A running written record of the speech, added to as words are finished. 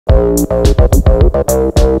Hey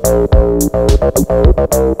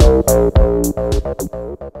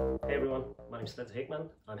everyone, my name is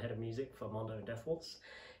Hickman. I'm head of music for Mondo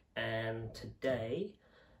and today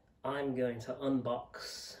I'm going to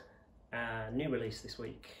unbox a new release this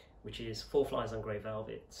week, which is Four Flies on Grey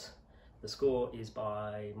Velvet. The score is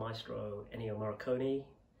by Maestro Ennio Morricone.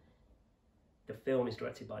 The film is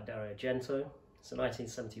directed by Dario Argento. It's a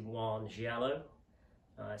 1971 giallo.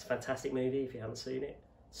 It's a fantastic movie if you haven't seen it.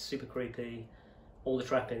 It's super creepy, all the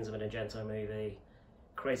trappings of an Argento movie,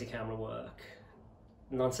 crazy camera work,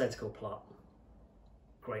 nonsensical plot,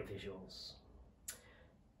 great visuals.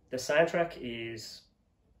 The soundtrack is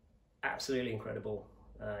absolutely incredible.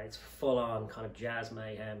 It's full-on kind of jazz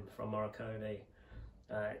mayhem from Morricone.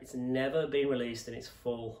 It's never been released in its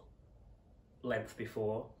full length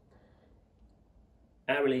before.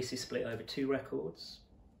 Our release is split over 2 records,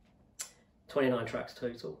 29 tracks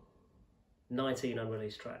total, 19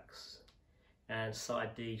 unreleased tracks, and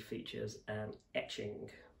side D features an etching.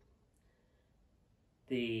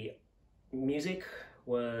 The music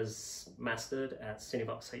was mastered at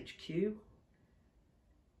Cinevox HQ,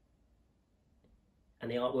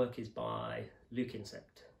 and the artwork is by Luke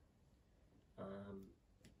Insect.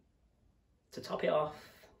 To top it off,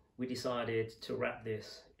 we decided to wrap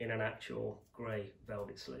this in an actual grey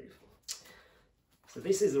velvet sleeve. So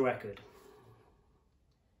this is the record.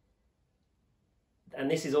 And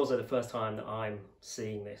this is also the first time that I'm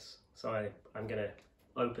seeing this. So I'm going to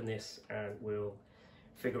open this and we'll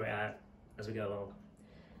figure it out as we go along.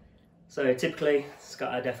 So typically it's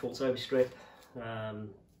got our Death Waltz Obi strip.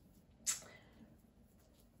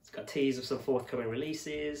 It's got teas of some forthcoming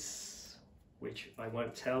releases, which I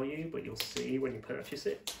won't tell you, but you'll see when you purchase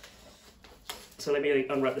it. So let me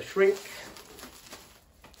unwrap the shrink.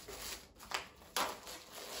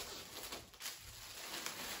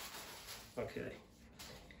 Okay,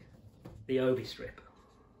 the Obi strip.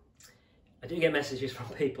 I do get messages from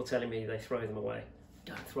people telling me they throw them away.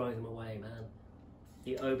 Don't throw them away, man.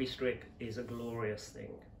 The Obi strip is a glorious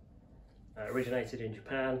thing. Originated in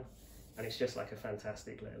Japan, and it's just like a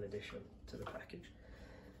fantastic little addition to the package.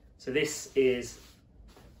 So this is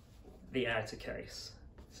the outer case.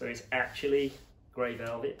 So it's actually grey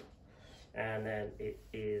velvet, and then it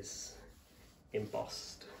is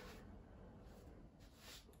embossed.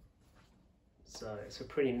 So it's a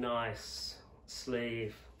pretty nice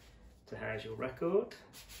sleeve to house your record.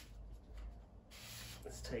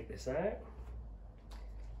 Let's take this out.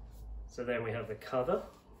 So then we have the cover.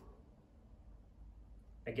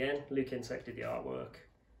 Again, Luke Insect did the artwork.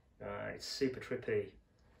 It's super trippy,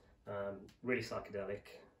 really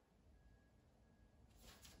psychedelic.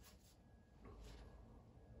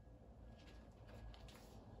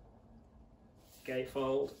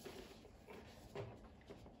 Gatefold.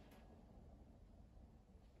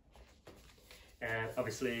 And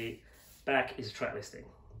obviously back is a track listing.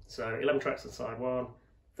 So 11 tracks on side 1,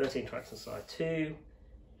 13 tracks on side 2,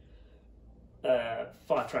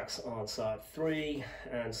 5 tracks on side 3,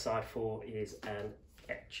 and side 4 is an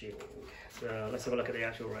etching. So let's have a look at the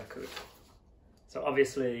actual record. So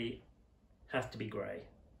obviously has to be grey,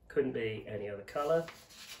 couldn't be any other colour.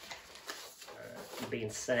 It'd be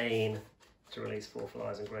insane to release Four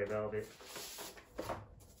Flies on Grey Velvet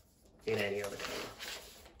in any other colour.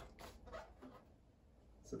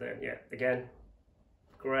 So then, yeah, again,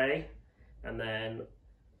 grey, and then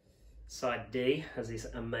side D has this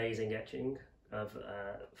amazing etching of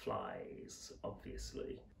flies,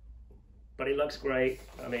 obviously. But it looks great.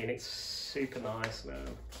 I mean, it's super nice now.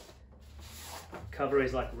 Cover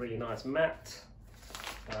is like really nice matte.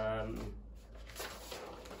 And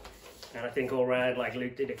I think all round, like,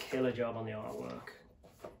 Luke did a killer job on the artwork.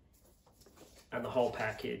 And the whole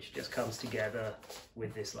package just comes together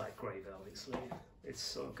with this like grey velvet sleeve. It's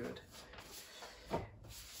so good.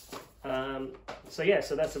 So yeah,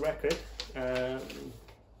 so that's the record.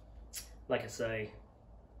 Like I say,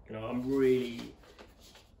 you know, I'm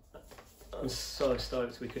so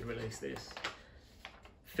stoked we could release this.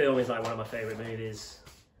 Film is like one of my favourite movies.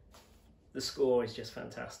 The score is just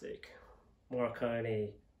fantastic.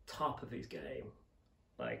 Morricone, top of his game,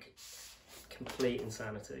 like complete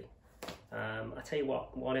insanity. I tell you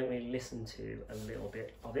what, why don't we listen to a little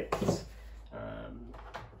bit of it?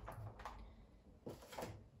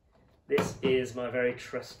 This is my very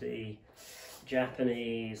trusty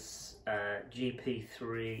Japanese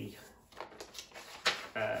GP3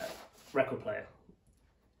 record player.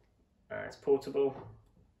 It's portable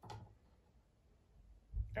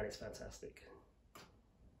and it's fantastic.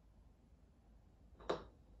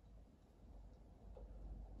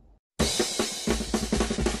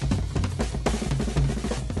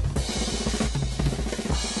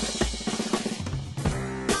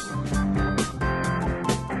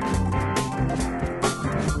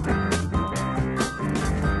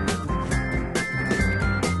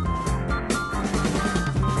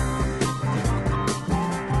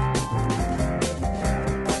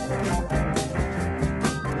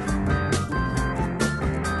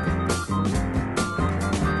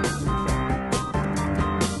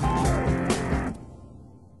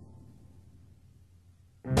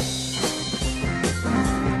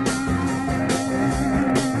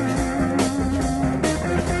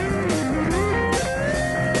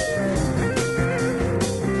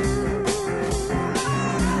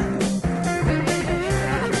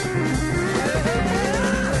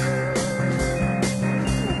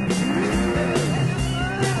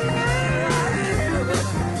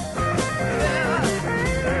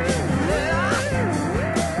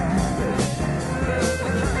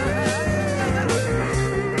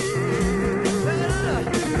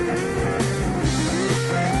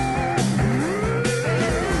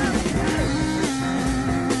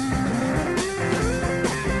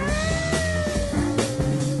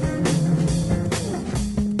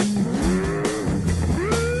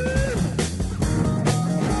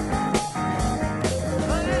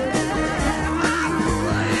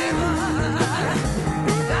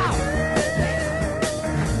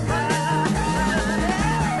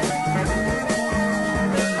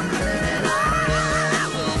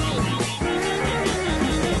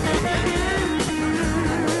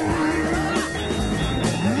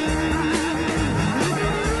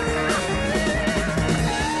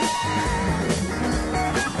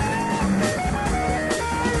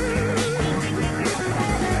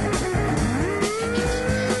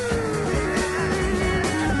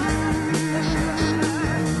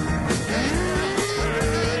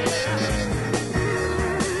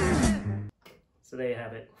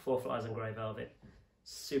 grey velvet.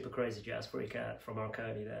 Super crazy jazz freak out from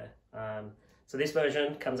Morricone there. So this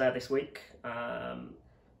version comes out this week.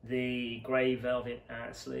 The grey velvet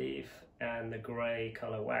out sleeve and the grey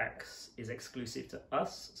colour wax is exclusive to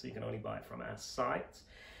us, so you can only buy it from our site.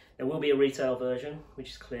 There will be a retail version,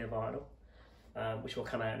 which is clear vinyl, which will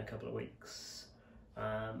come out in a couple of weeks.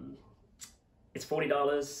 It's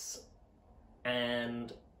 $40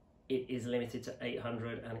 and it is limited to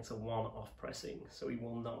 800, and it's a one-off pressing, so we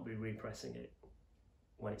will not be repressing it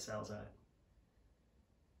when it sells out.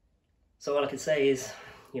 So all I can say is,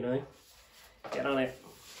 you know, get on it,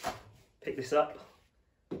 pick this up.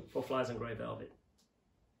 4 Flies on Grey Velvet,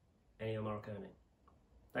 Ennio Morricone.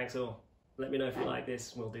 Thanks all. Let me know if you like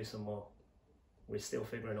this, we'll do some more. We're still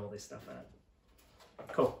figuring all this stuff out.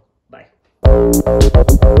 Cool, bye.